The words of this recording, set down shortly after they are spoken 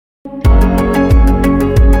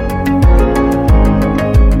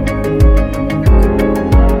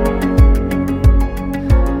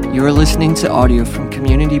listening to audio from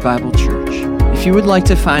Community Bible Church. If you would like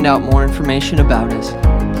to find out more information about us,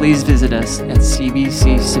 please visit us at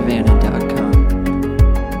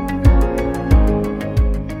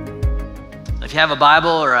cbcsavannah.com. If you have a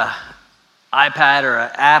Bible or an iPad or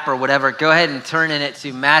an app or whatever, go ahead and turn in it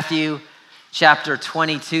to Matthew chapter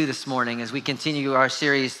 22 this morning as we continue our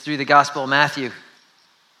series through the Gospel of Matthew.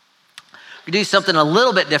 We do something a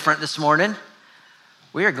little bit different this morning.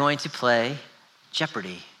 We are going to play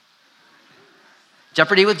Jeopardy.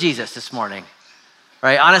 Jeopardy with Jesus this morning.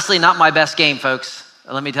 Right? Honestly, not my best game, folks.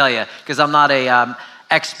 Let me tell you, because I'm not a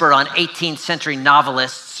expert on 18th century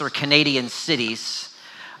novelists or Canadian cities.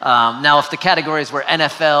 Now, if the categories were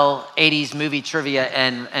NFL, 80s movie trivia,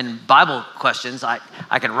 and Bible questions, I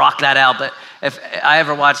could rock that out. But if I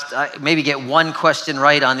ever watched, maybe get one question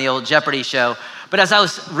right on the old Jeopardy show. But as I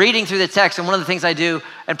was reading through the text, and one of the things I do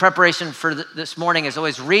in preparation for this morning is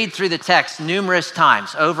always read through the text numerous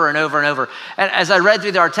times, over and over and over. And as I read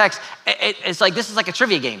through our text, it's like, this is like a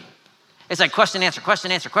trivia game. It's like question, answer,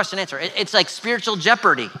 question, answer, question, answer. It's like spiritual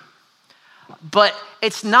Jeopardy. But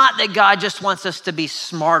it's not that God just wants us to be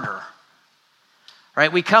smarter,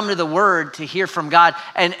 right? We come to the Word to hear from God.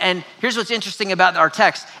 And here's what's interesting about our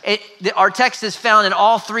text. Our text is found in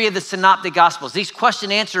all three of the synoptic Gospels. These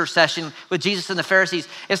question-answer session with Jesus and the Pharisees,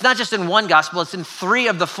 it's not just in one Gospel, it's in three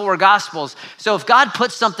of the four Gospels. So if God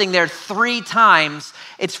puts something there three times,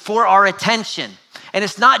 it's for our attention. And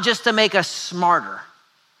it's not just to make us smarter,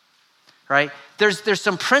 right? There's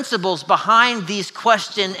some principles behind these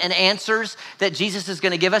question and answers that Jesus is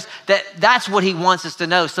going to give us. That's what he wants us to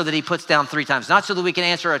know, so that he puts down three times. Not so that we can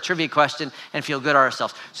answer a trivia question and feel good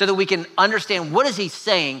ourselves. So that we can understand what is he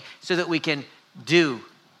saying, so that we can do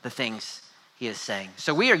the things he is saying.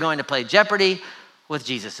 So we are going to play Jeopardy with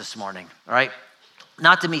Jesus this morning, all right?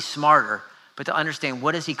 Not to be smarter, but to understand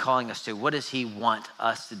what is he calling us to? What does he want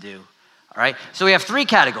us to do? All right, so we have three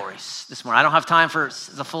categories this morning. I don't have time for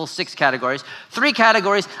the full 6 categories. 3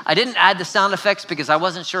 categories. I didn't add the sound effects because I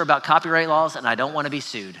wasn't sure about copyright laws and I don't want to be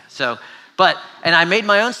sued. And I made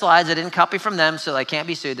my own slides. I didn't copy from them, so I can't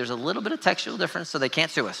be sued. There's a little bit of textual difference, so they can't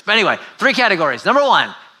sue us. But anyway, 3 categories. Number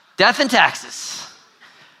 1, death and taxes.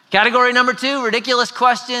 Category number 2, ridiculous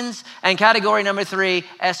questions. And category number 3,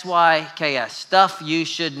 SYKS, stuff you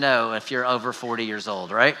should know if you're over 40 years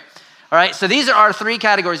old, right? All right, so these are our 3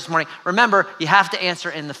 categories this morning. Remember, you have to answer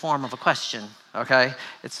in the form of a question, okay?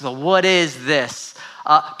 It's the what is this?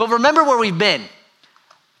 But remember where we've been.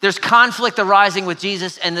 There's conflict arising with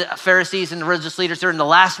Jesus and the Pharisees and the religious leaders during the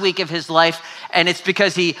last week of his life, and it's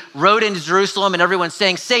because he rode into Jerusalem and everyone's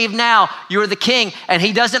saying, save now, you're the king, and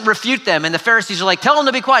he doesn't refute them, and the Pharisees are like, tell them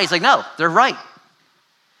to be quiet. He's like, no, they're right.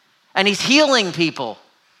 And he's healing people,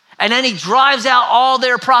 and then he drives out all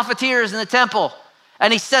their profiteers in the temple.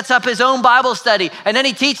 And he sets up his own Bible study. And then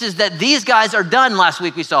he teaches that these guys are done. Last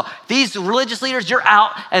week we saw these religious leaders, you're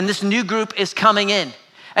out, and this new group is coming in.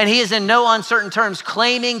 And he is in no uncertain terms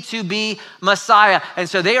claiming to be Messiah. And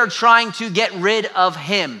so they are trying to get rid of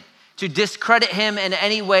him, to discredit him in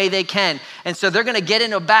any way they can. And so they're going to get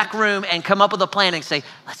in a back room and come up with a plan and say,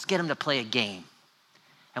 let's get him to play a game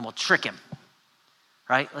and we'll trick him.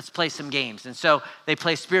 Right? Let's play some games. And so they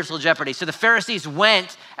play spiritual Jeopardy. So the Pharisees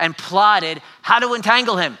went and plotted how to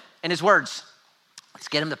entangle him in his words. Let's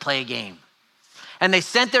get him to play a game. And they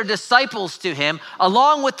sent their disciples to him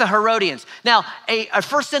along with the Herodians. Now, a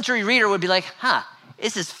first century reader would be like,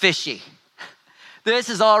 this is fishy. This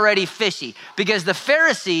is already fishy, because the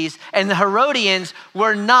Pharisees and the Herodians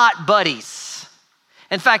were not buddies.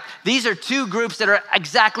 In fact, these are 2 groups that are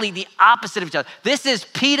exactly the opposite of each other. This is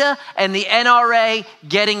PETA and the NRA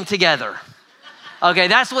getting together. Okay,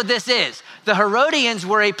 that's what this is. The Herodians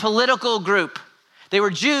were a political group. They were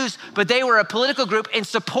Jews, but they were a political group in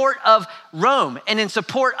support of Rome and in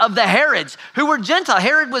support of the Herods, who were Gentile.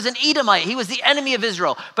 Herod was an Edomite. He was the enemy of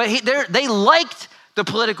Israel, but they liked the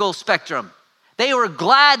political spectrum. They were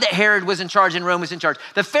glad that Herod was in charge and Rome was in charge.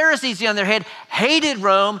 The Pharisees, on the other hand, hated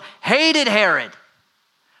Rome, hated Herod.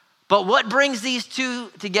 But what brings these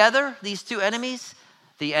 2 together, these 2 enemies?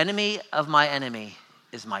 The enemy of my enemy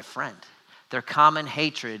is my friend. Their common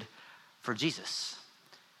hatred for Jesus.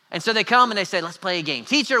 And so they come and they say, let's play a game.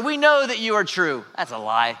 Teacher, we know that you are true. That's a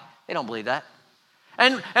lie. They don't believe that.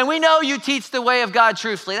 And we know you teach the way of God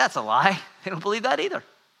truthfully. That's a lie. They don't believe that either.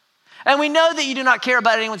 And we know that you do not care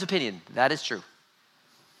about anyone's opinion. That is true.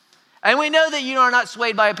 And we know that you are not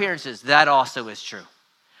swayed by appearances. That also is true.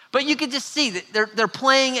 But you can just see that they're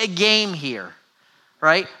playing a game here,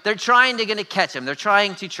 right? They're trying to catch him. They're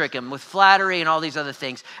trying to trick him with flattery and all these other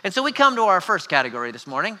things. And so we come to our first category this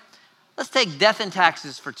morning. Let's take death and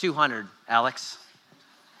taxes for 200, Alex.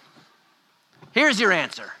 Here's your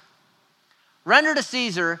answer. Render to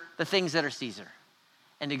Caesar the things that are Caesar,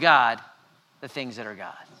 and to God the things that are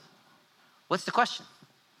God. What's the question?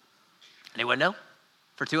 Anyone know?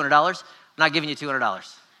 For $200? I'm not giving you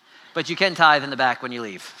 $200, but you can tithe in the back when you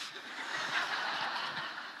leave.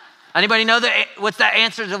 Anybody know what's the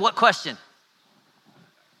answer to what question?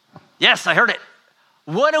 Yes, I heard it.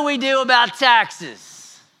 What do we do about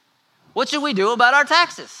taxes? What should we do about our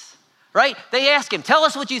taxes? Right? They ask him, tell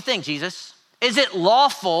us what you think, Jesus. Is it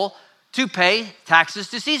lawful to pay taxes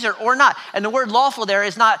to Caesar or not? And the word lawful there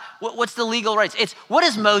is not, what's the legal rights? It's, what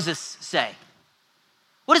does Moses say?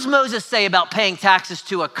 What does Moses say about paying taxes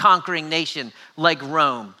to a conquering nation like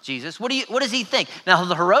Rome, Jesus? What does he think? Now,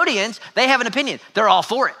 the Herodians, they have an opinion. They're all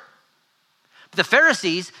for it. The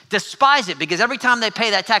Pharisees despise it because every time they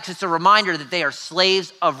pay that tax, it's a reminder that they are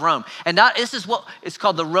slaves of Rome. And this is what is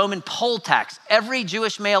called the Roman poll tax. Every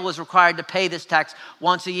Jewish male was required to pay this tax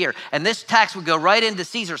once a year. And this tax would go right into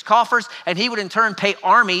Caesar's coffers, and he would in turn pay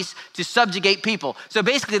armies to subjugate people. So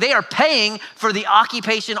basically, they are paying for the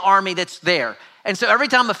occupation army that's there. And so every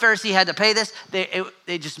time a Pharisee had to pay this,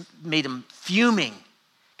 they just made them fuming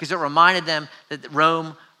because it reminded them that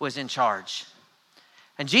Rome was in charge.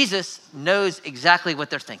 And Jesus knows exactly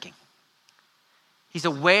what they're thinking. He's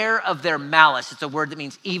aware of their malice. It's a word that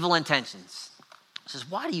means evil intentions. He says,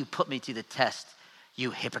 why do you put me to the test,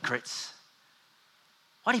 you hypocrites?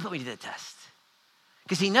 Why do you put me to the test?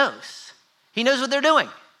 Because he knows. He knows what they're doing.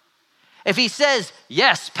 If he says,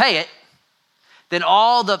 yes, pay it, then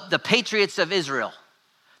all the patriots of Israel,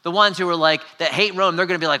 the ones who are like, that hate Rome, they're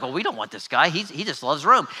going to be like, well, we don't want this guy. He just loves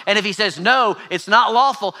Rome. And if he says, no, it's not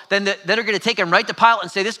lawful, then they're going to take him right to Pilate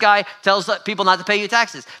and say, this guy tells people not to pay you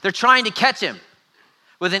taxes. They're trying to catch him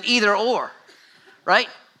with an either or, right?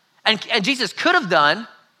 And Jesus could have done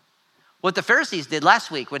what the Pharisees did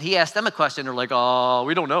last week when he asked them a question. They're like, oh,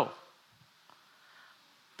 we don't know.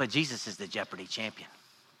 But Jesus is the Jeopardy champion.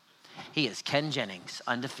 He is Ken Jennings,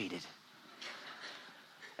 undefeated.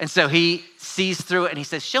 And so he sees through it and he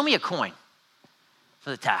says, show me a coin for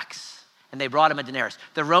the tax. And they brought him a denarius.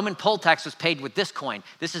 The Roman poll tax was paid with this coin.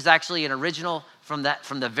 This is actually an original from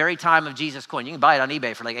the very time of Jesus coin. You can buy it on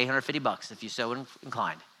eBay for like $850 if you're so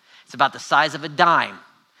inclined. It's about the size of a dime.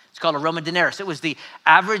 It's called a Roman denarius. It was the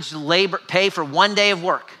average labor pay for 1 day of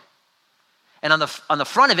work. And on the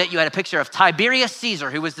front of it, you had a picture of Tiberius Caesar,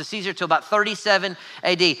 who was the Caesar till about 37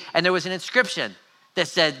 AD. And there was an inscription that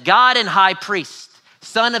said, God and high priest,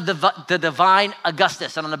 son of the divine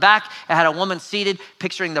Augustus. And on the back, it had a woman seated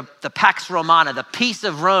picturing the Pax Romana, the peace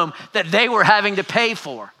of Rome that they were having to pay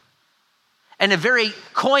for. And the very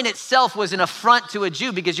coin itself was an affront to a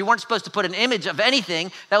Jew because you weren't supposed to put an image of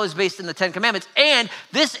anything. That was based in the Ten Commandments. And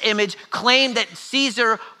this image claimed that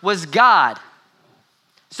Caesar was God.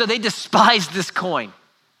 So they despised this coin.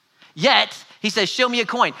 Yet, he says, show me a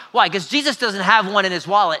coin. Why? Because Jesus doesn't have one in his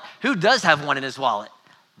wallet. Who does have one in his wallet?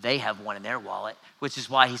 They have one in their wallet, which is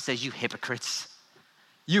why he says, you hypocrites.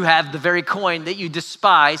 You have the very coin that you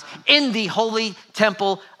despise in the holy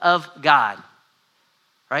temple of God,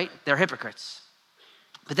 right? They're hypocrites.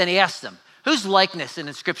 But then he asks them, whose likeness and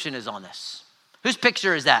inscription is on this? Whose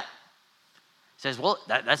picture is that? He says, well,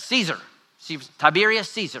 that's Caesar, Tiberius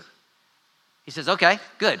Caesar. He says, okay,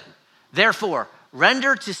 good. Therefore,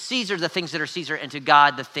 render to Caesar the things that are Caesar and to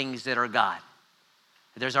God the things that are God.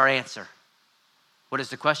 There's our answer. What is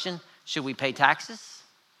the question? Should we pay taxes?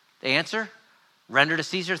 The answer, render to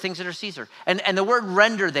Caesar things that are Caesar. And the word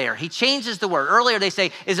render there, he changes the word. Earlier they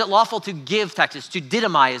say, is it lawful to give taxes? To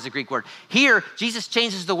didomai is the Greek word. Here, Jesus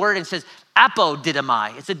changes the word and says,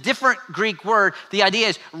 apodidomai. It's a different Greek word. The idea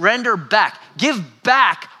is render back. Give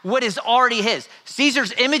back what is already his.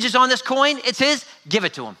 Caesar's image is on this coin. It's his. Give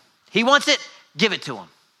it to him. He wants it. Give it to him.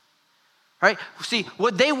 Right? See,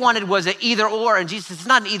 what they wanted was an either or, and Jesus says it's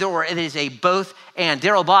not an either or, it is a both and.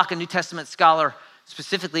 Darrell Bach, a New Testament scholar,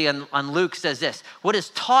 specifically on Luke, says this: what is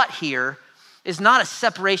taught here is not a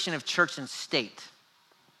separation of church and state,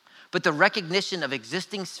 but the recognition of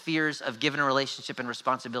existing spheres of given relationship and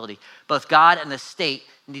responsibility. Both God and the state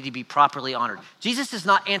need to be properly honored. Jesus is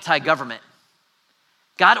not anti-government.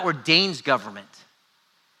 God ordains government.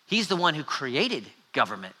 He's the one who created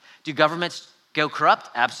government. Do governments go corrupt?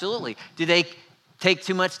 Absolutely. Do they take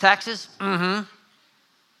too much taxes? Mm-hmm.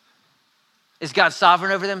 Is God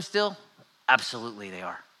sovereign over them still? Absolutely they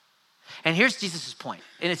are. And here's Jesus' point,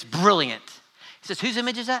 and it's brilliant. He says, whose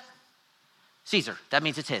image is that? Caesar. That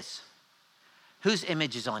means it's his. Whose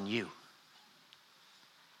image is on you?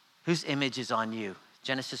 Whose image is on you?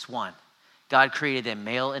 Genesis 1. God created them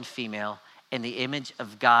male and female. In the image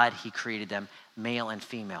of God, he created them male and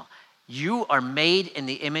female. You are made in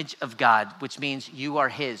the image of God, which means you are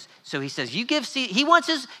his. So he says, you give seed. He wants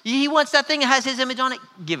that thing that has his image on it.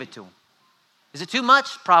 Give it to him. Is it too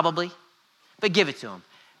much? Probably. But give it to him.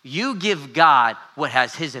 You give God what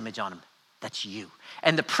has his image on him. That's you.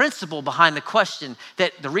 And the principle behind the question,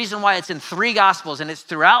 that the reason why it's in 3 gospels and it's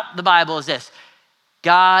throughout the Bible is this: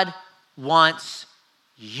 God wants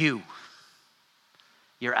you.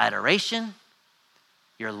 Your adoration,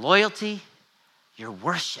 your loyalty, your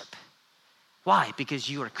worship. Why? Because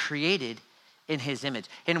you are created in his image.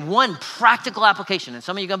 In one practical application, and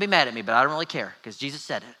some of you are going to be mad at me, but I don't really care because Jesus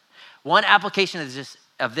said it. One application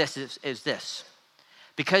of this is this.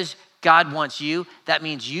 Because God wants you, that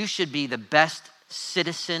means you should be the best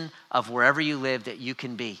citizen of wherever you live that you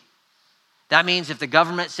can be. That means if the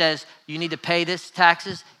government says you need to pay this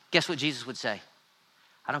taxes, guess what Jesus would say?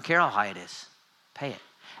 I don't care how high it is. Pay it.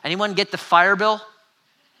 Anyone get the fire bill?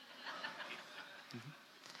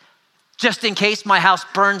 Just in case my house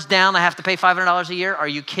burns down, I have to pay $500 a year. Are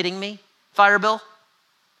you kidding me? Fire bill?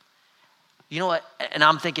 You know what? And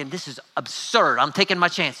I'm thinking, this is absurd. I'm taking my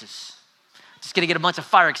chances. Just gonna get a bunch of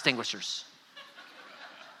fire extinguishers.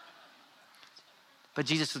 But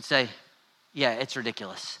Jesus would say, yeah, it's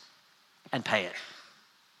ridiculous, and pay it.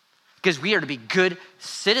 Because we are to be good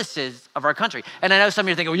citizens of our country. And I know some of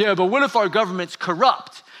you are thinking, yeah, but what if our government's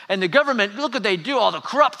corrupt? And the government, look what they do, all the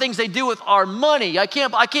corrupt things they do with our money. I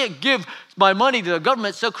can't give my money to the government,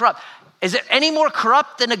 it's so corrupt. Is it any more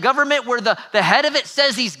corrupt than a government where the head of it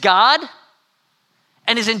says he's God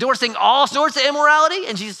and is endorsing all sorts of immorality?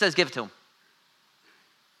 And Jesus says, give it to him.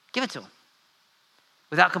 Give it to him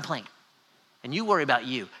without complaint. And you worry about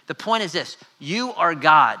you. The point is this: you are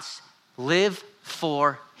God's. Live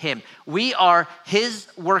for him. We are his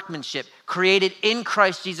workmanship, created in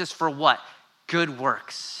Christ Jesus for what? Good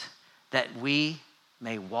works, that we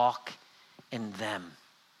may walk in them.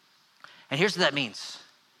 And here's what that means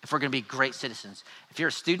if we're gonna be great citizens. If you're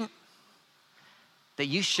a student, that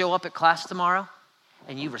you show up at class tomorrow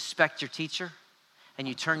and you respect your teacher, and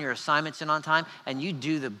you turn your assignments in on time, and you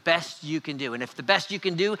do the best you can do. And if the best you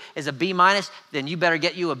can do is a B-, then you better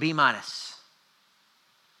get you a B-.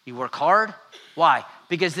 You work hard. Why?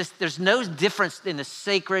 Because there's no difference in the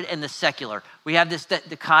sacred and the secular. We have this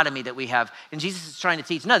dichotomy that we have, and Jesus is trying to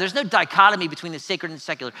teach. No, there's no dichotomy between the sacred and the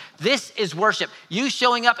secular. This is worship. You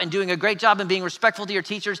showing up and doing a great job and being respectful to your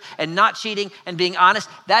teachers and not cheating and being honest,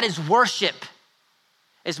 that is worship.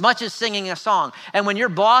 As much as singing a song. And when your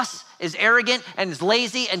boss is arrogant and is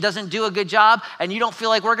lazy and doesn't do a good job and you don't feel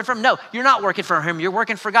like working for him, no, you're not working for him, you're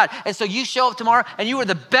working for God. And so you show up tomorrow and you are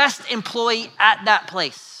the best employee at that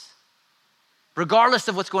place, regardless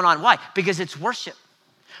of what's going on. Why? Because it's worship.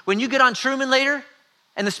 When you get on Truman later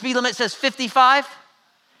and the speed limit says 55,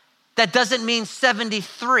 that doesn't mean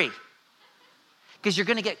 73, because you're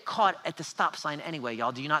gonna get caught at the stop sign anyway,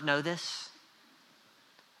 y'all. Do you not know this?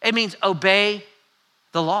 It means obey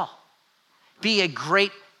the law. Be a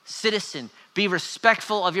great citizen. Be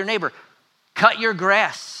respectful of your neighbor. Cut your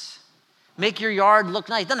grass. Make your yard look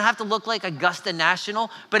nice. It doesn't have to look like Augusta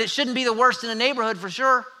National, but it shouldn't be the worst in the neighborhood for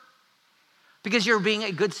sure. Because you're being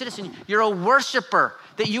a good citizen. You're a worshiper,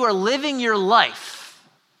 that you are living your life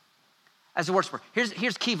as a worshiper.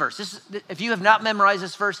 Here's key verse. If you have not memorized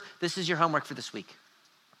this verse, this is your homework for this week.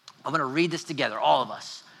 I'm gonna read this together, all of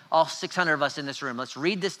us. All 600 of us in this room. Let's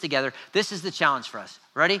read this together. This is the challenge for us.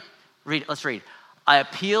 Ready? Read it. Let's read. I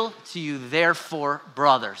appeal to you, therefore,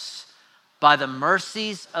 brothers, by the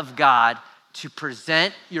mercies of God, to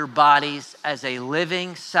present your bodies as a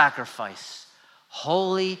living sacrifice,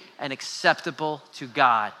 holy and acceptable to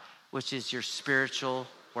God, which is your spiritual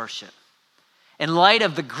worship. In light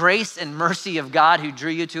of the grace and mercy of God who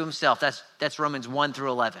drew you to himself, that's Romans 1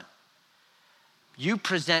 through 11. You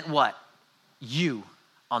present what? You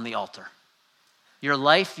on the altar. Your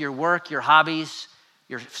life, your work, your hobbies,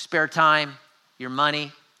 your spare time, your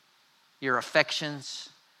money, your affections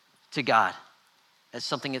to God. As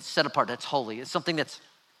something that's set apart, that's holy. It's something that's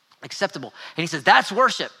acceptable. And he says, that's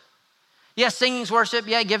worship. Yes, singing's worship.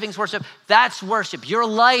 Yeah, giving's worship. That's worship. Your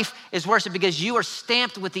life is worship because you are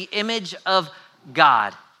stamped with the image of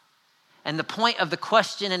God. And the point of the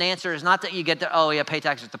question and answer is not that you get to, oh yeah, pay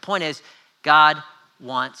taxes. The point is, God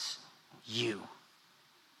wants you.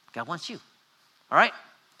 God wants you. All right?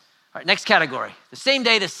 All right, next category. The same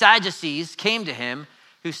day the Sadducees came to him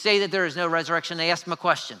who say that there is no resurrection, they asked him a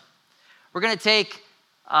question. We're going to take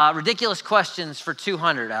ridiculous questions for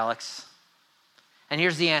 200, Alex. And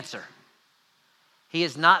here's the answer. He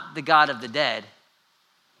is not the God of the dead,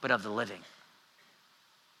 but of the living.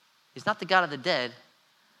 He's not the God of the dead,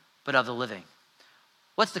 but of the living.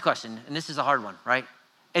 What's the question? And this is a hard one, right?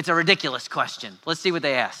 It's a ridiculous question. Let's see what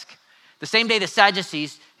they ask. The same day the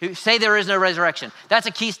Sadducees, who say there is no resurrection. That's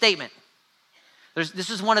a key statement. This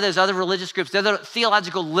is one of those other religious groups. They're the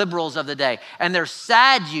theological liberals of the day. And they're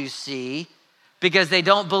sad, you see, because they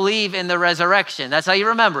don't believe in the resurrection. That's how you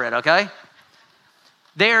remember it, okay?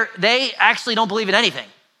 They actually don't believe in anything.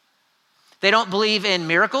 They don't believe in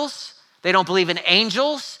miracles. They don't believe in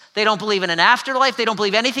angels. They don't believe in an afterlife. They don't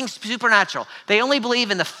believe anything supernatural. They only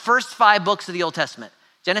believe in the first 5 books of the Old Testament.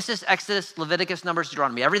 Genesis, Exodus, Leviticus, Numbers,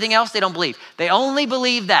 Deuteronomy. Everything else they don't believe. They only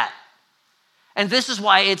believe that. And this is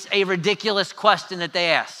why it's a ridiculous question that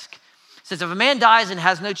they ask. It says, if a man dies and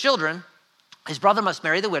has no children, his brother must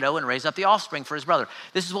marry the widow and raise up the offspring for his brother.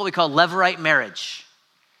 This is what we call levirate marriage.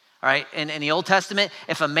 All right, in the Old Testament,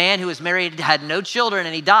 if a man who was married had no children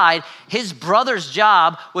and he died, his brother's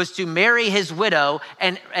job was to marry his widow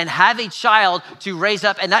and have a child to raise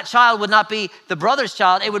up. And that child would not be the brother's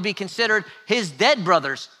child. It would be considered his dead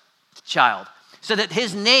brother's child, so that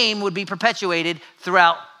his name would be perpetuated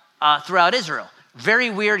throughout Israel.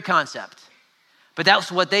 Very weird concept. But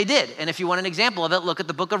that's what they did. And if you want an example of it, look at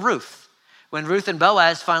the book of Ruth. When Ruth and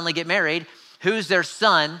Boaz finally get married, who's their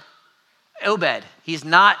son? Obed. He's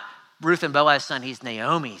not Ruth and Boaz's son, he's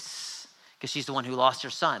Naomi's, because she's the one who lost her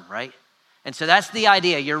son, right? And so that's the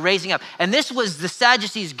idea, you're raising up. And this was the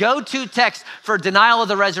Sadducees' go-to text for denial of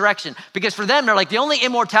the resurrection, because for them, they're like, the only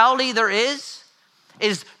immortality there is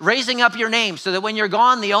raising up your name, so that when you're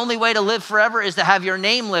gone, the only way to live forever is to have your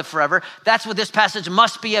name live forever. That's what this passage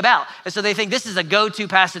must be about. And so they think this is a go-to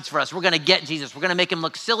passage for us. We're gonna get Jesus. We're gonna make him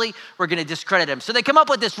look silly. We're gonna discredit him. So they come up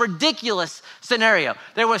with this ridiculous scenario.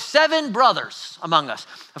 There were 7 brothers among us.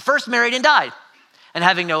 The first married and died, and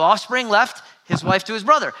having no offspring left his wife to his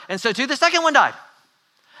brother. And so too, the second one died.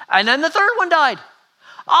 And then the third one died.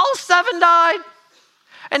 All 7 died.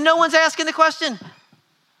 And no one's asking the question,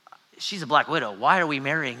 she's a black widow. Why are we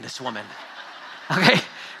marrying this woman? Okay,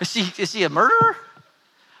 is she a murderer?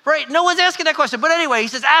 Right, no one's asking that question. But anyway, he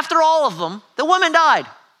says, after all of them, the woman died.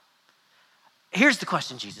 Here's the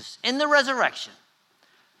question, Jesus. In the resurrection,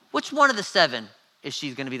 which one of the 7 is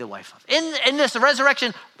she going to be the wife of? In this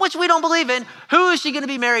resurrection, which we don't believe in, who is she going to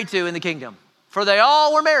be married to in the kingdom? For they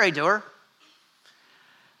all were married to her.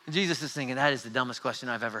 And Jesus is thinking, that is the dumbest question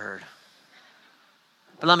I've ever heard.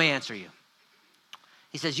 But let me answer you.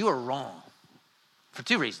 He says, you are wrong for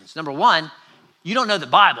 2 reasons. Number 1, you don't know the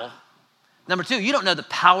Bible. Number 2, you don't know the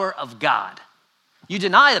power of God. You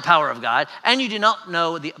deny the power of God, and you do not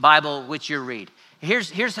know the Bible which you read.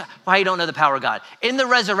 Here's why you don't know the power of God. In the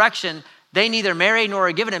resurrection, they neither marry nor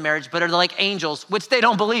are given in marriage, but are like angels, which they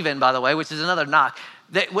don't believe in, by the way, which is another knock.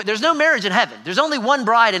 There's no marriage in heaven. There's only one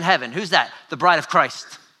bride in heaven. Who's that? The bride of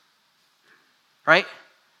Christ, right?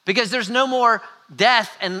 Because there's no more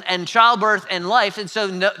death and childbirth and life, and so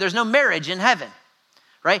there's no marriage in heaven,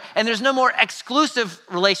 right? And there's no more exclusive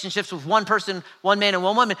relationships with one person, one man and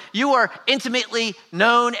one woman. You are intimately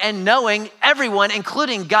known and knowing everyone,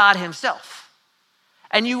 including God himself.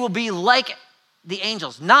 And you will be like the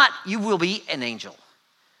angels, not you will be an angel,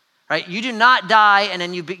 right? You do not die and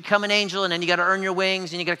then you become an angel and then you got to earn your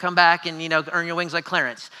wings and you got to come back and, earn your wings like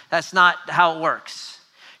Clarence. That's not how it works.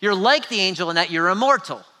 You're like the angel in that you're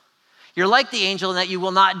immortal. You're like the angel in that you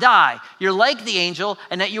will not die. You're like the angel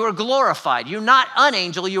in that you are glorified. You're not an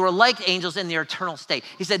angel. You are like angels in their eternal state.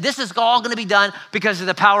 He said, this is all going to be done because of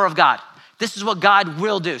the power of God. This is what God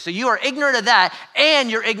will do. So you are ignorant of that,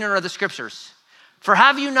 and you're ignorant of the scriptures. For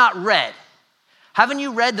haven't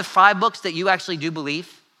you read the 5 books that you actually do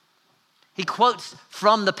believe? He quotes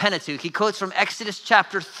from the Pentateuch. He quotes from Exodus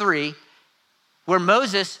chapter 3, where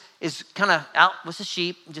Moses is kind of out with the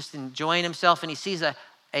sheep, just enjoying himself, and he sees a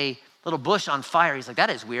little bush on fire. He's like, that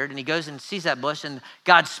is weird. And he goes and sees that bush, and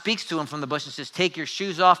God speaks to him from the bush and says, take your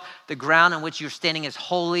shoes off. The ground on which you're standing is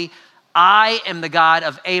holy. I am the God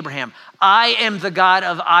of Abraham. I am the God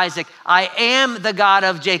of Isaac. I am the God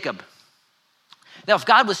of Jacob. Now, if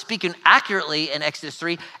God was speaking accurately in Exodus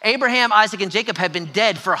 3, Abraham, Isaac, and Jacob have been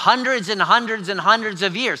dead for hundreds and hundreds and hundreds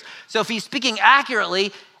of years. So if he's speaking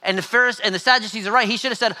accurately, and the Pharisees and the Sadducees are right, he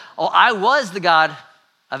should have said, oh, I was the God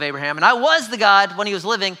of Abraham, and I was the God when he was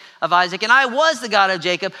living of Isaac, and I was the God of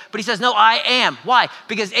Jacob. But he says, no, I am. Why?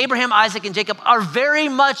 Because Abraham, Isaac, and Jacob are very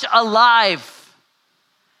much alive,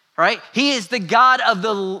 right? He is the God of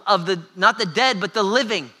the not the dead, but the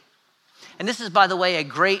living. And this is, by the way, a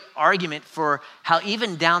great argument for how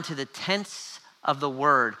even down to the tense of the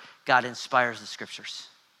word, God inspires the scriptures.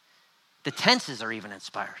 The tenses are even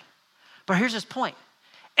inspired. But here's his point.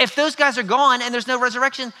 If those guys are gone and there's no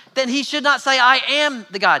resurrection, then he should not say, I am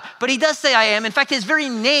the God. But he does say I am. In fact, his very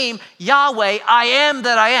name, Yahweh, I am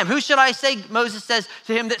that I am. Who should I say, Moses says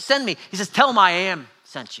to him that sent me? He says, tell him I am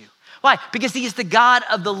sent you. Why? Because he is the God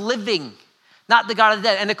of the living, not the God of the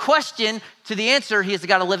dead. And the question to the answer, he is the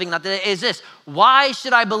God of the living, not the dead, is this: why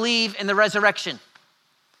should I believe in the resurrection?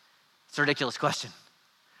 It's a ridiculous question.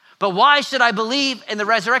 But why should I believe in the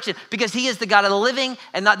resurrection? Because he is the God of the living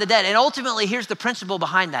and not the dead. And ultimately, here's the principle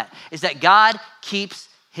behind that, is that God keeps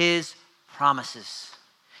his promises.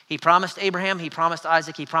 He promised Abraham, he promised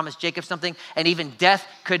Isaac, he promised Jacob something, and even death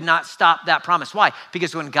could not stop that promise. Why?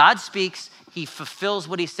 Because when God speaks, he fulfills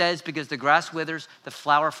what he says, because the grass withers, the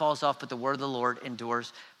flower falls off, but the word of the Lord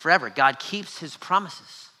endures forever. God keeps his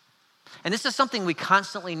promises. And this is something we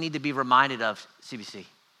constantly need to be reminded of, CBC.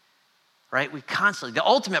 Right? We constantly, the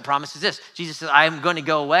ultimate promise is this. Jesus says, I am going to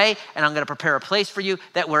go away and I'm going to prepare a place for you,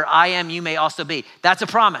 that where I am, you may also be. That's a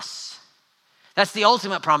promise. That's the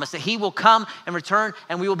ultimate promise, that he will come and return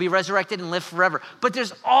and we will be resurrected and live forever. But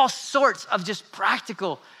there's all sorts of just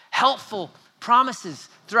practical, helpful promises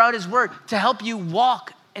throughout his word to help you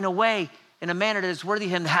walk in a way, in a manner that is worthy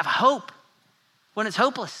of him, to have hope when it's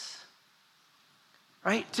hopeless.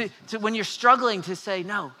 Right? To when you're struggling, to say,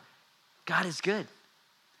 no, God is good.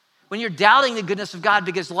 When you're doubting the goodness of God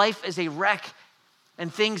because life is a wreck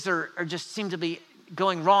and things are just seem to be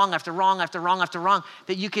going wrong after wrong after wrong after wrong,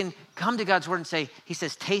 that you can come to God's word and say, he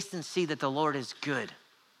says, taste and see that the Lord is good.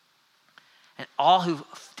 And all who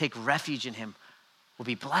take refuge in him will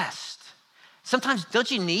be blessed. Sometimes, don't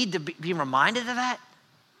you need to be reminded of that?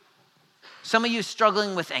 Some of you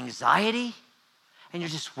struggling with anxiety and you're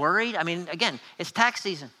just worried. I mean, again, it's tax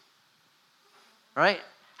season, right?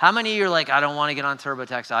 How many of you are like, I don't want to get on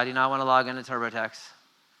TurboTax. I do not want to log into TurboTax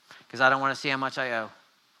because I don't want to see how much I owe,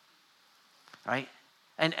 right?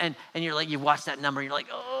 And you're like, you watch that number and you're like,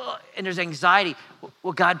 oh, and there's anxiety.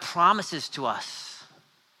 What God promises to us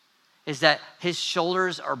is that his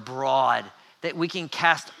shoulders are broad, that we can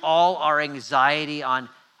cast all our anxiety on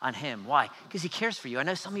him. Why? Because he cares for you. I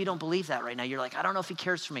know some of you don't believe that right now. You're like, I don't know if he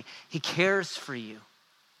cares for me. He cares for you.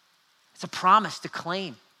 It's a promise to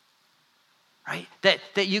claim. Right?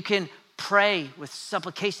 That you can pray with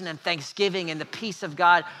supplication and thanksgiving, and the peace of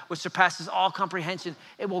God, which surpasses all comprehension,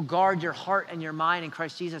 it will guard your heart and your mind in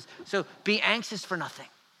Christ Jesus. So be anxious for nothing.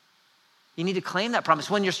 You need to claim that promise.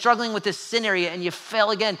 When you're struggling with this sin area and you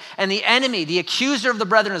fail again, and the enemy, the accuser of the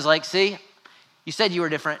brethren, is like, see, you said you were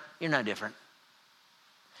different. You're not different.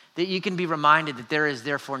 That you can be reminded that there is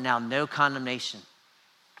therefore now no condemnation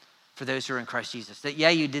for those who are in Christ Jesus. That, yeah,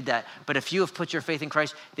 you did that, but if you have put your faith in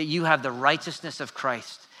Christ, that you have the righteousness of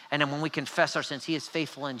Christ. And then when we confess our sins, he is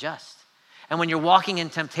faithful and just. And when you're walking in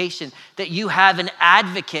temptation, that you have an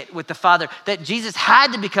advocate with the Father, that Jesus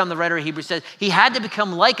had to become, the writer of Hebrews says, he had to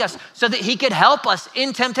become like us so that he could help us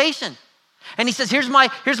in temptation. And he says, here's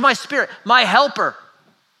my spirit, my helper.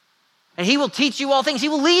 And he will teach you all things. He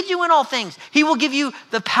will lead you in all things. He will give you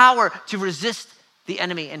the power to resist the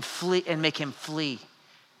enemy and flee and make him flee.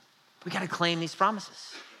 We got to claim these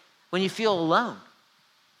promises. When you feel alone,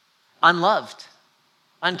 unloved,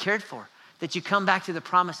 uncared for, that you come back to the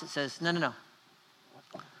promise that says, no.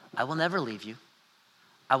 I will never leave you.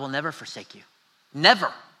 I will never forsake you.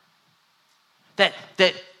 Never. That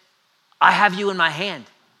I have you in my hand.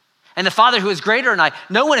 And the Father who is greater than I,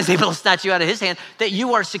 no one is able to snatch you out of his hand, that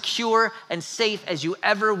you are secure and safe as you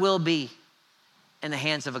ever will be in the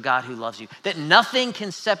hands of a God who loves you. That nothing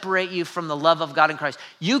can separate you from the love of God in Christ.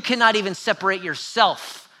 You cannot even separate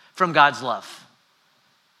yourself from God's love.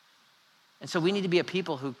 And so we need to be a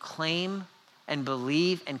people who claim and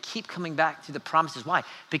believe and keep coming back to the promises. Why?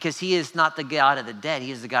 Because he is not the God of the dead.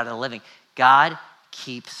 He is the God of the living. God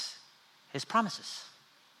keeps his promises.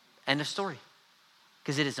 End of story.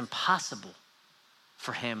 Because it is impossible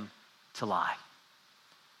for him to lie.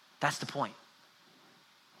 That's the point.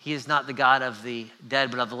 He is not the God of the dead,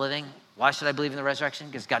 but of the living. Why should I believe in the resurrection?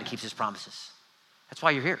 Because God keeps his promises. That's why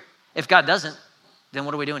you're here. If God doesn't, then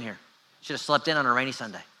what are we doing here? Should have slept in on a rainy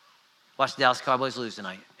Sunday. Watch the Dallas Cowboys lose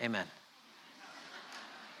tonight. Amen.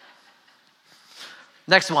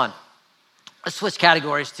 Next one. Let's switch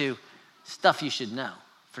categories to stuff you should know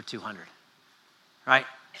for 200. Right?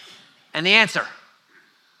 And the answer: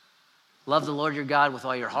 love the Lord your God with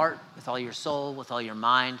all your heart, with all your soul, with all your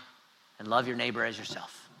mind, and love your neighbor as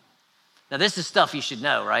yourself. Now, this is stuff you should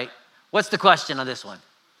know, right? What's the question on this one?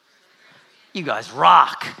 You guys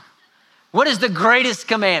rock. What is the greatest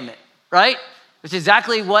commandment, right? Which is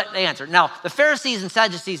exactly what they answered. Now, the Pharisees and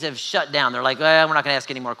Sadducees have shut down. They're like, we're not going to ask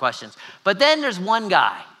any more questions. But then there's one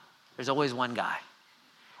guy. There's always one guy.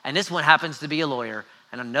 And this one happens to be a lawyer.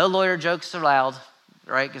 And no lawyer jokes allowed,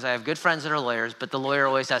 right? Because I have good friends that are lawyers, but the lawyer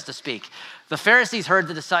always has to speak. The Pharisees heard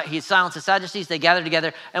that he silenced the Sadducees. They gathered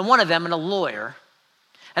together, and one of them, and a lawyer,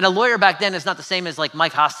 And a lawyer back then is not the same as like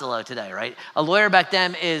Mike Costello today, right? A lawyer back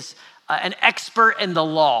then is an expert in the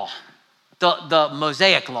law, the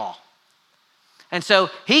Mosaic law. And so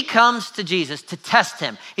he comes to Jesus to test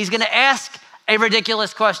him. He's going to ask a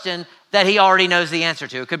ridiculous question that he already knows the answer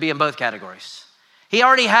to. It could be in both categories. He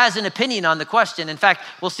already has an opinion on the question. In fact,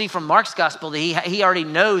 we'll see from Mark's gospel that he already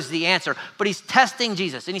knows the answer, but he's testing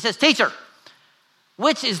Jesus. And he says, "Teacher,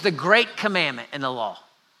 which is the great commandment in the law?"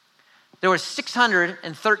 There were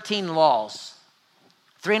 613 laws.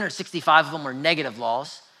 365 of them were negative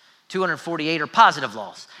laws. 248 are positive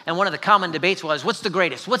laws. And one of the common debates was, what's the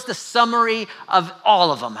greatest? What's the summary of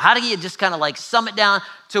all of them? How do you just kind of like sum it down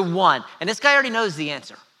to one? And this guy already knows the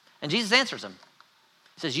answer. And Jesus answers him.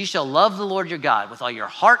 He says, "You shall love the Lord your God with all your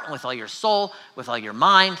heart and with all your soul, with all your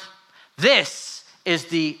mind. This is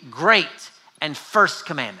the great and first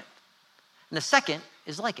commandment. And the second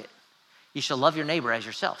is like it. You shall love your neighbor as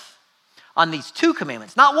yourself." On these two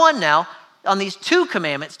commandments, not one now, on these two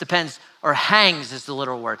commandments depends, or hangs is the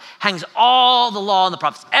literal word, hangs all the law and the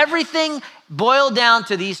prophets. Everything boiled down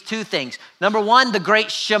to these two things. Number one, the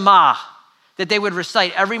great Shema that they would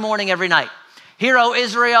recite every morning, every night. "Hear, O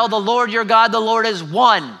Israel, the Lord your God, the Lord is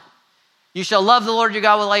one. You shall love the Lord your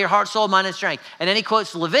God with all your heart, soul, mind, and strength." And then he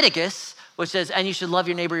quotes Leviticus, which says, "And you should love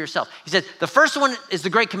your neighbor yourself." He said, the first one is the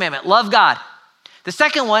great commandment, love God. The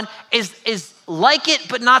second one is like it,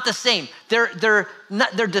 but not the same. They're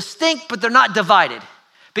distinct, but they're not divided.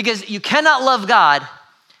 Because you cannot love God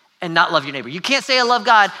and not love your neighbor. You can't say I love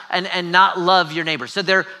God and not love your neighbor. So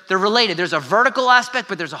they're related. There's a vertical aspect,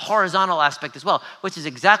 but there's a horizontal aspect as well, which is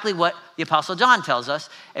exactly what the Apostle John tells us.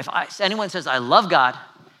 If anyone says I love God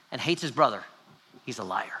and hates his brother, he's a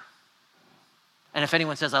liar. And if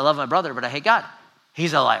anyone says I love my brother, but I hate God,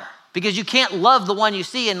 he's a liar. Because you can't love the one you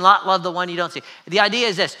see and not love the one you don't see. The idea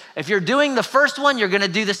is this: if you're doing the first one, you're gonna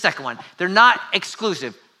do the second one. They're not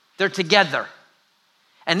exclusive, they're together.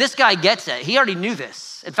 And this guy gets it. He already knew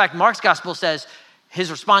this. In fact, Mark's gospel says his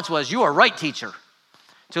response was, "You are right, teacher.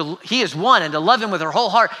 He is one, and to love him with her whole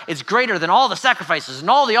heart is greater than all the sacrifices and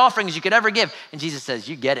all the offerings you could ever give." And Jesus says,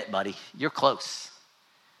 "You get it, buddy. You're close.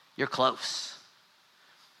 You're close.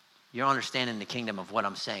 You're understanding the kingdom of what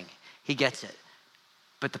I'm saying." He gets it.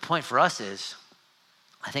 But the point for us is,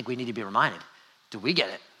 I think we need to be reminded, do we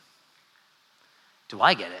get it? Do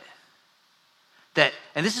I get it?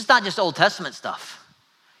 And this is not just Old Testament stuff.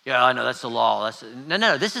 Yeah, I know that's the law.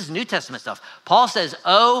 No, this is New Testament stuff. Paul says,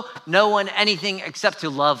 "Owe no one anything except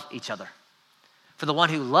to love each other. For the one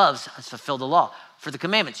who loves has fulfilled the law." For the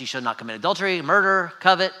commandments, you shall not commit adultery, murder,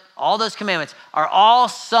 covet, all those commandments are all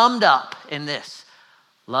summed up in this: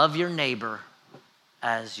 love your neighbor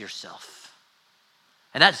as yourself.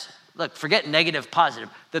 And that's, look, forget negative, positive.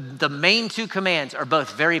 The main two commands are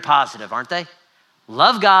both very positive, aren't they?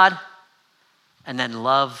 Love God and then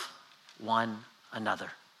love one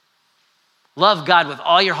another. Love God with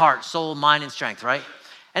all your heart, soul, mind, and strength, right?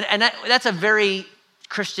 And that's a very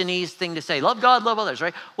Christianese thing to say. Love God, love others,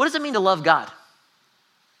 right? What does it mean to love God?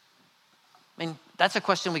 I mean, that's a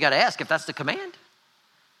question we got to ask if that's the command.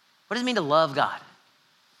 What does it mean to love God?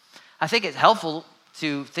 I think it's helpful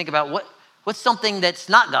to think about what's something that's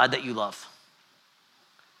not God that you love,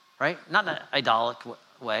 right? Not in an idolic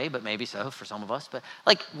way, but maybe so for some of us. But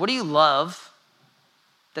like, what do you love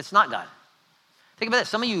that's not God? Think about this.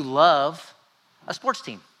 Some of you love a sports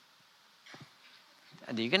team.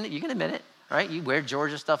 And you can admit it, right? You wear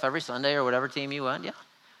Georgia stuff every Sunday or whatever team you want, yeah.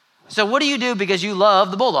 So what do you do because you love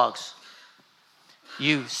the Bulldogs?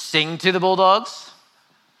 You sing to the Bulldogs.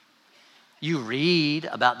 You read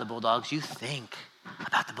about the Bulldogs. You think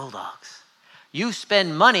about the Bulldogs. You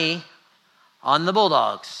spend money on the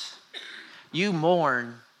Bulldogs. You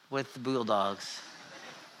mourn with the Bulldogs.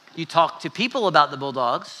 You talk to people about the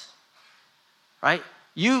Bulldogs, right?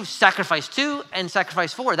 You sacrifice to and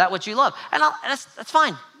sacrifice for that what you love. And that's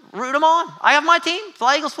fine. Root them on. I have my team.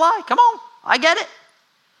 Fly, Eagles, fly. Come on. I get it.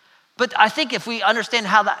 But I think if we understand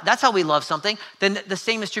how that's how we love something, then the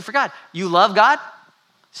same is true for God. You love God,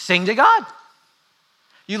 sing to God.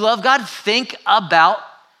 You love God, think about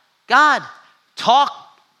God. Talk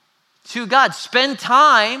to God. Spend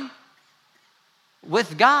time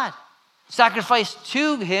with God. Sacrifice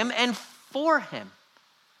to him and for him.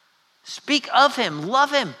 Speak of him.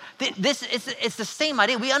 Love him. It's the same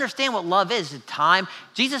idea. We understand what love is. Time.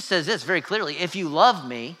 Jesus says this very clearly. If you love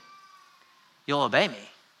me, you'll obey me.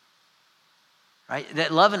 Right?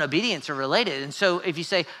 That love and obedience are related. And so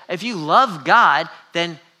if you love God,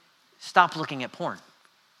 then stop looking at porn.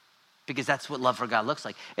 Because that's what love for God looks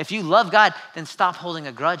like. If you love God, then stop holding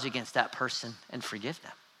a grudge against that person and forgive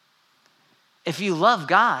them. If you love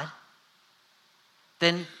God,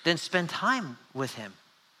 then spend time with him.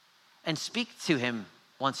 and speak to him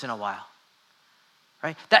once in a while.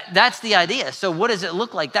 Right? That's the idea. So what does it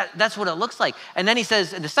look like? That's what it looks like. And then he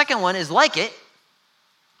says, and the second one is like it,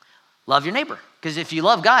 love your neighbor. Because if you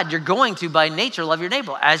love God, you're going to, by nature, love your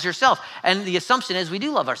neighbor as yourself. And the assumption is we do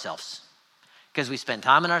love ourselves. Because we spend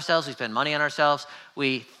time on ourselves, we spend money on ourselves,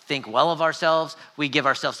 we think well of ourselves, we give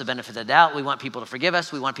ourselves the benefit of the doubt, we want people to forgive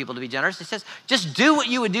us, we want people to be generous. He says, just do what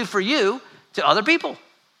you would do for you to other people.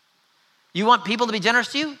 You want people to be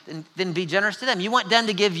generous to you? Then be generous to them. You want them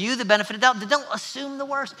to give you the benefit of the doubt? Then don't assume the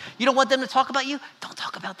worst. You don't want them to talk about you? Don't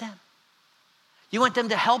talk about them. You want them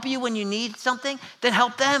to help you when you need something? Then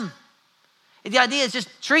help them. The idea is just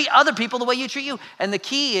treat other people the way you treat you. And the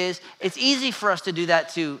key is it's easy for us to do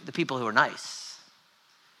that to the people who are nice,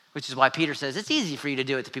 which is why Peter says it's easy for you to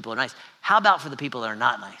do it to people who are nice. How about for the people that are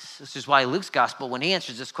not nice? This is why Luke's gospel, when he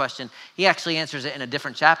answers this question, he actually answers it in a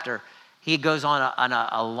different chapter. He goes on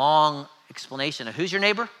a long explanation of who's your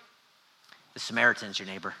neighbor? The Samaritan's your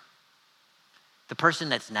neighbor. The person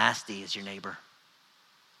that's nasty is your neighbor.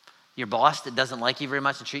 Your boss that doesn't like you very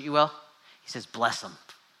much and treat you well, he says, bless them.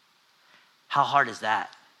 How hard is that?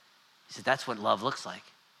 He said, that's what love looks like.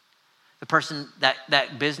 The person,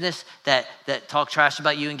 that business that talked trash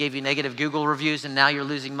about you and gave you negative Google reviews and now you're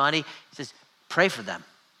losing money, he says, pray for them.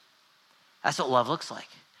 That's what love looks like.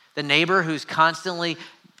 The neighbor who's constantly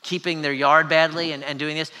keeping their yard badly and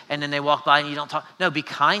doing this, and then they walk by and you don't talk. No, be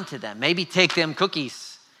kind to them. Maybe take them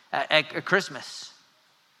cookies at Christmas.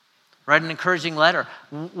 Write an encouraging letter,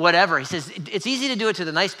 whatever. He says, it's easy to do it to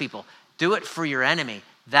the nice people. Do it for your enemy.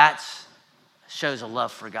 That shows a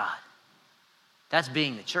love for God. That's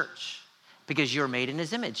being the church because you're made in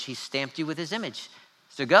his image. He stamped you with his image.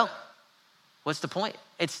 So go. What's the point?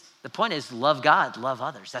 The point is love God, love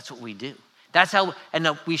others. That's what we do. That's how, and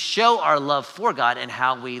we show our love for God and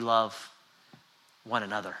how we love one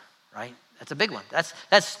another, right? That's a big one. That's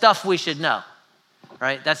stuff we should know,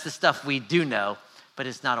 right? That's the stuff we do know, but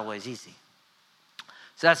it's not always easy.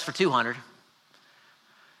 So that's for 200.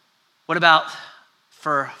 What about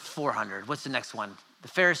for 400? What's the next one? The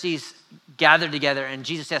Pharisees gathered together and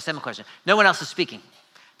Jesus asked them a question. No one else is speaking.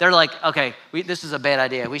 They're like, okay, this is a bad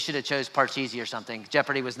idea. We should have chose Parcheesi or something.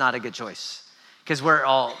 Jeopardy was not a good choice because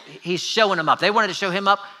he's showing them up. They wanted to show him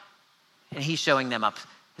up and he's showing them up.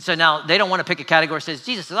 And so now they don't want to pick a category.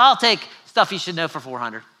 Jesus says, I'll take stuff you should know for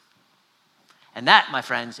 400. And that, my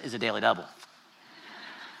friends, is a daily double.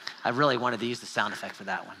 I really wanted to use the sound effect for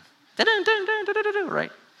that one.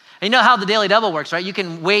 Right? And you know how the daily double works, right? You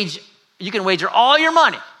can wager all your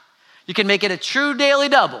money. You can make it a true daily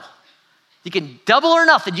double. You can double or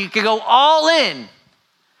nothing. You can go all in,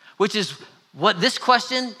 which is what this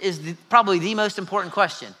question is probably the most important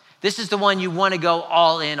question. This is the one you want to go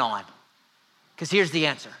all in on. Because here's the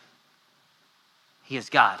answer. He is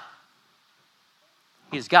God.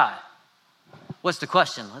 He is God. What's the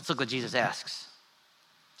question? Let's look what Jesus asks.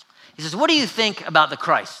 He says, what do you think about the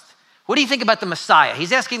Christ? What do you think about the Messiah?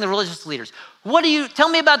 He's asking the religious leaders. Tell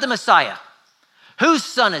me about the Messiah. Whose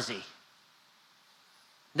son is he?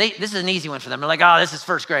 This is an easy one for them. They're like, this is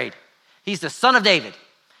first grade. He's the son of David.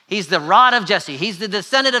 He's the rod of Jesse. He's the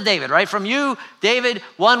descendant of David, right? From you, David,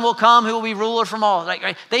 one will come who will be ruler from all.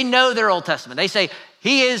 Right? They know their Old Testament. They say,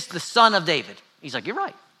 he is the son of David. He's like, you're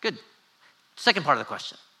right. Good. Second part of the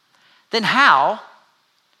question. Then how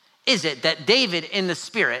is it that David in the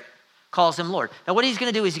Spirit calls him Lord? Now what he's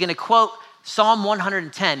going to do is he's going to quote Psalm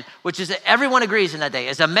 110, which is, everyone agrees in that day,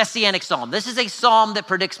 is a messianic psalm. This is a psalm that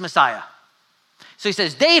predicts Messiah. So he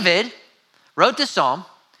says, David wrote this psalm,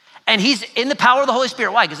 and he's in the power of the Holy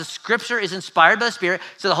Spirit. Why? Because the scripture is inspired by the Spirit.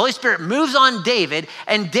 So the Holy Spirit moves on David,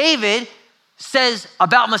 and David says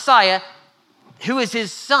about Messiah, who is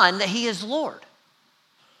his son, that he is Lord.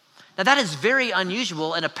 Now that is very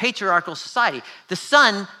unusual in a patriarchal society. The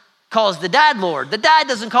son calls the dad Lord. The dad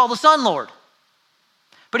doesn't call the son Lord.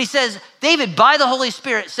 But he says, David, by the Holy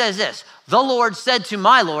Spirit, says this, the Lord said to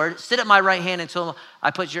my Lord, sit at my right hand until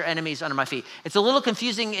I put your enemies under my feet. It's a little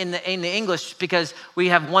confusing in the English because we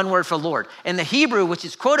have one word for Lord. In the Hebrew, which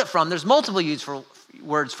is quoted from, there's multiple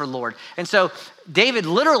words for Lord. And so David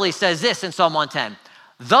literally says this in Psalm 110,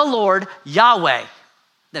 the Lord Yahweh.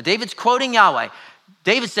 Now David's quoting Yahweh.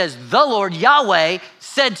 David says, the Lord Yahweh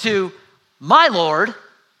said to my Lord,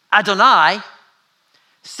 Adonai,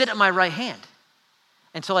 sit at my right hand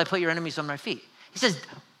until I put your enemies on my feet. He says,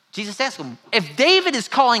 Jesus asked him, if David is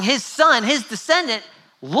calling his son, his descendant,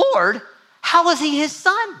 Lord, how is he his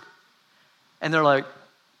son? And they're like,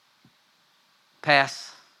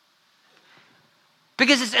 pass.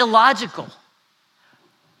 Because it's illogical.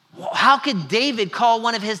 How could David call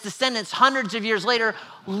one of his descendants hundreds of years later,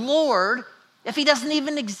 Lord, if he doesn't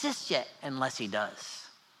even exist yet, unless he does?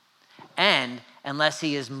 end unless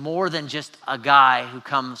he is more than just a guy who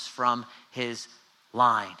comes from his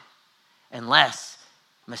line, unless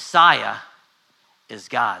Messiah is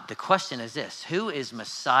God. The question is this: who is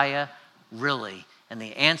Messiah really? And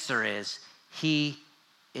the answer is, he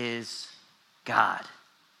is God.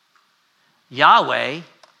 Yahweh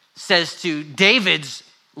says to David's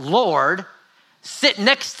Lord, sit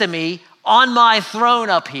next to me on my throne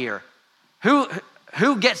up here.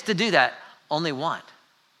 Who gets to do that? Only one,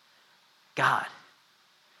 God.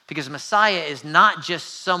 Because Messiah is not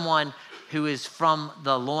just someone who is from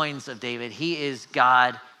the loins of David. He is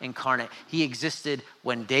God incarnate. He existed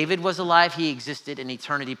when David was alive. He existed in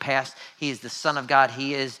eternity past. He is the Son of God.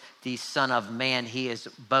 He is the Son of Man. He is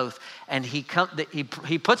both. And he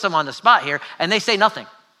puts them on the spot here, and they say nothing.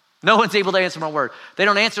 No one's able to answer my word. They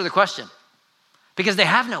don't answer the question because they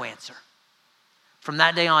have no answer. From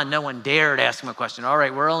that day on, no one dared ask him a question. All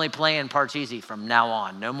right, we're only playing Parcheesi from now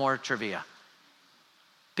on. No more trivia.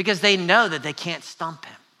 Because they know that they can't stump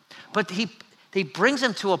him. But he brings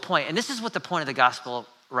him to a point, and this is what the point of the gospel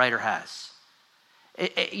writer has.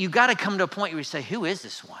 You got to come to a point where you say, who is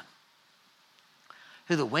this one?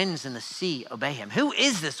 Who the winds and the sea obey him? Who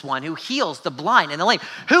is this one who heals the blind and the lame?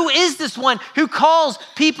 Who is this one who calls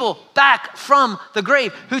people back from the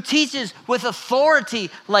grave? Who teaches with authority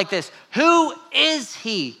like this? Who is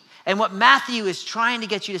he? And what Matthew is trying to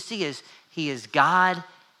get you to see is he is God,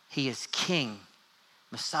 he is King.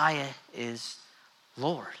 Messiah is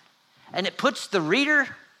Lord. And it puts the reader,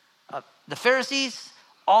 the Pharisees,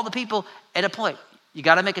 all the people at a point. You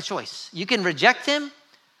got to make a choice. You can reject him,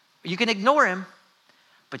 you can ignore him,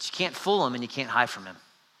 but you can't fool him and you can't hide from him.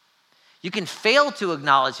 You can fail to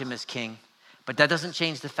acknowledge him as king, but that doesn't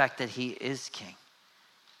change the fact that he is king.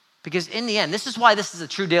 Because in the end, this is why this is a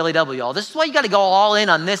true daily double, y'all. This is why you got to go all in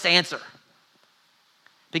on this answer.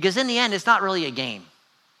 Because in the end, it's not really a game.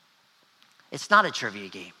 It's not a trivia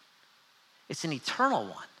game. It's an eternal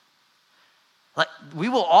one. Like, we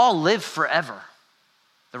will all live forever.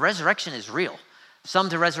 The resurrection is real. Some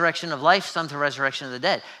to resurrection of life, some to resurrection of the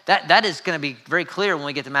dead. That is going to be very clear when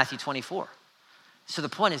we get to Matthew 24. So the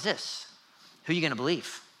point is this: who are you going to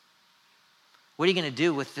believe? What are you going to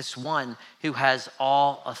do with this one who has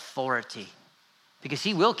all authority? Because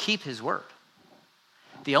he will keep his word.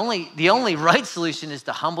 The only right solution is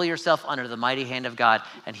to humble yourself under the mighty hand of God,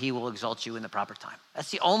 and he will exalt you in the proper time.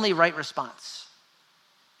 That's the only right response.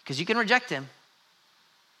 Because you can reject him,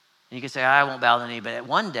 and you can say, I won't bow the knee, but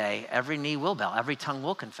one day, every knee will bow. Every tongue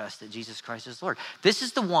will confess that Jesus Christ is Lord. This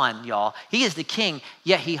is the one, y'all. He is the king,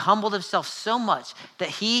 yet he humbled himself so much that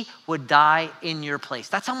he would die in your place.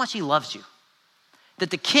 That's how much he loves you.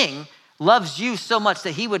 That the king loves you so much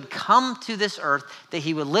that he would come to this earth, that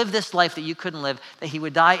he would live this life that you couldn't live, that he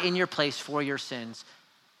would die in your place for your sins.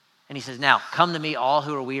 And he says, now, come to me, all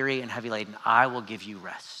who are weary and heavy laden. I will give you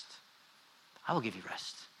rest. I will give you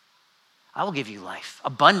rest. I will give you life,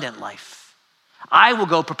 abundant life. I will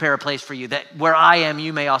go prepare a place for you that where I am,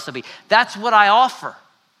 you may also be. That's what I offer.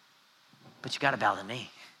 But you got to bow the knee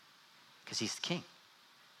because he's the king.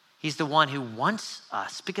 He's the one who wants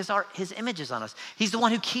us because his image is on us. He's the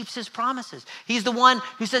one who keeps his promises. He's the one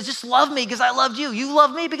who says, just love me because I loved you. You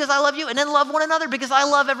love me because I love you. And then love one another because I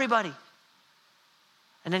love everybody.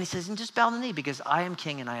 And then he says, and just bow the knee because I am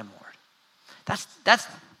king and I am Lord. That's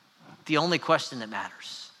the only question that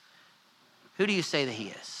matters. Who do you say that he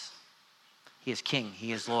is? He is king.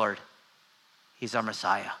 He is Lord. He's our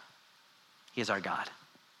Messiah. He is our God.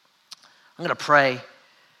 I'm going to pray,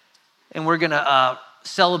 and we're going to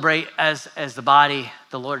celebrate as the body,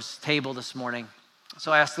 the Lord's table this morning.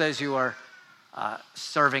 So I ask those who are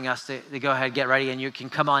serving us to go ahead, get ready, and you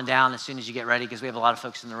can come on down as soon as you get ready because we have a lot of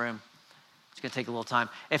folks in the room. It's going to take a little time.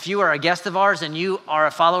 If you are a guest of ours and you are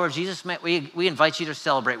a follower of Jesus, we invite you to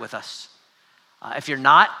celebrate with us. If you're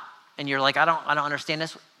not, and you're like, I don't understand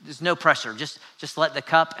this, there's no pressure. Just let the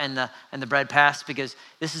cup and the bread pass, because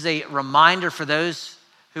this is a reminder for those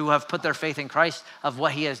who have put their faith in Christ of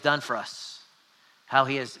what he has done for us, how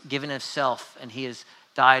he has given himself and he has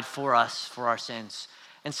died for us for our sins.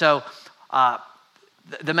 And so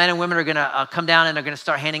the men and women are going to come down and they're going to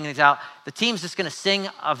start handing these out. The team's just going to sing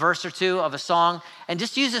a verse or two of a song, and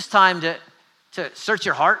just use this time to search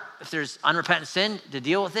your heart. If there's unrepentant sin, to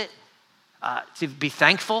deal with it, to be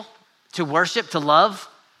thankful, to worship, to love,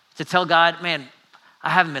 to tell God, man, I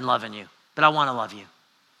haven't been loving you, but I want to love you.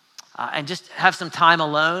 And just have some time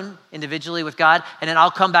alone individually with God. And then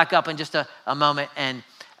I'll come back up in just a moment and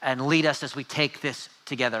lead us as we take this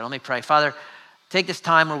together. Let me pray. Father, take this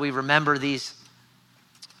time where we remember these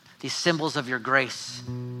symbols of your grace,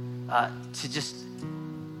 to just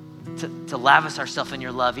to lavish ourselves in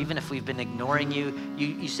your love, even if we've been ignoring you.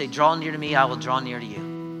 You say, draw near to me, I will draw near to you.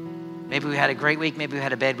 Maybe we had a great week, maybe we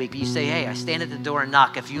had a bad week, but you say, hey, I stand at the door and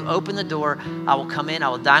knock. If you open the door, I will come in, I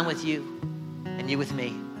will dine with you, and you with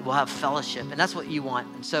me. We'll have fellowship, and that's what you want.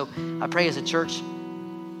 And so I pray as a church,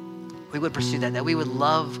 we would pursue that we would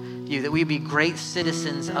love you, that we would be great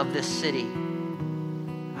citizens of this city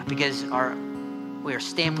because we are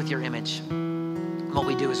stamped with your image. And what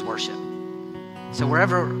we do is worship. So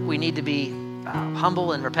wherever we need to be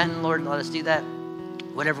humble and repentant, Lord, let us do that.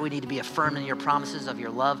 Whatever we need to be affirmed in your promises of your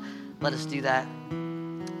love, let us do that.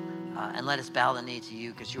 And let us bow the knee to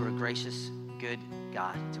you because you are a gracious, good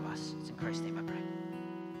God to us. It's in Christ's name I pray.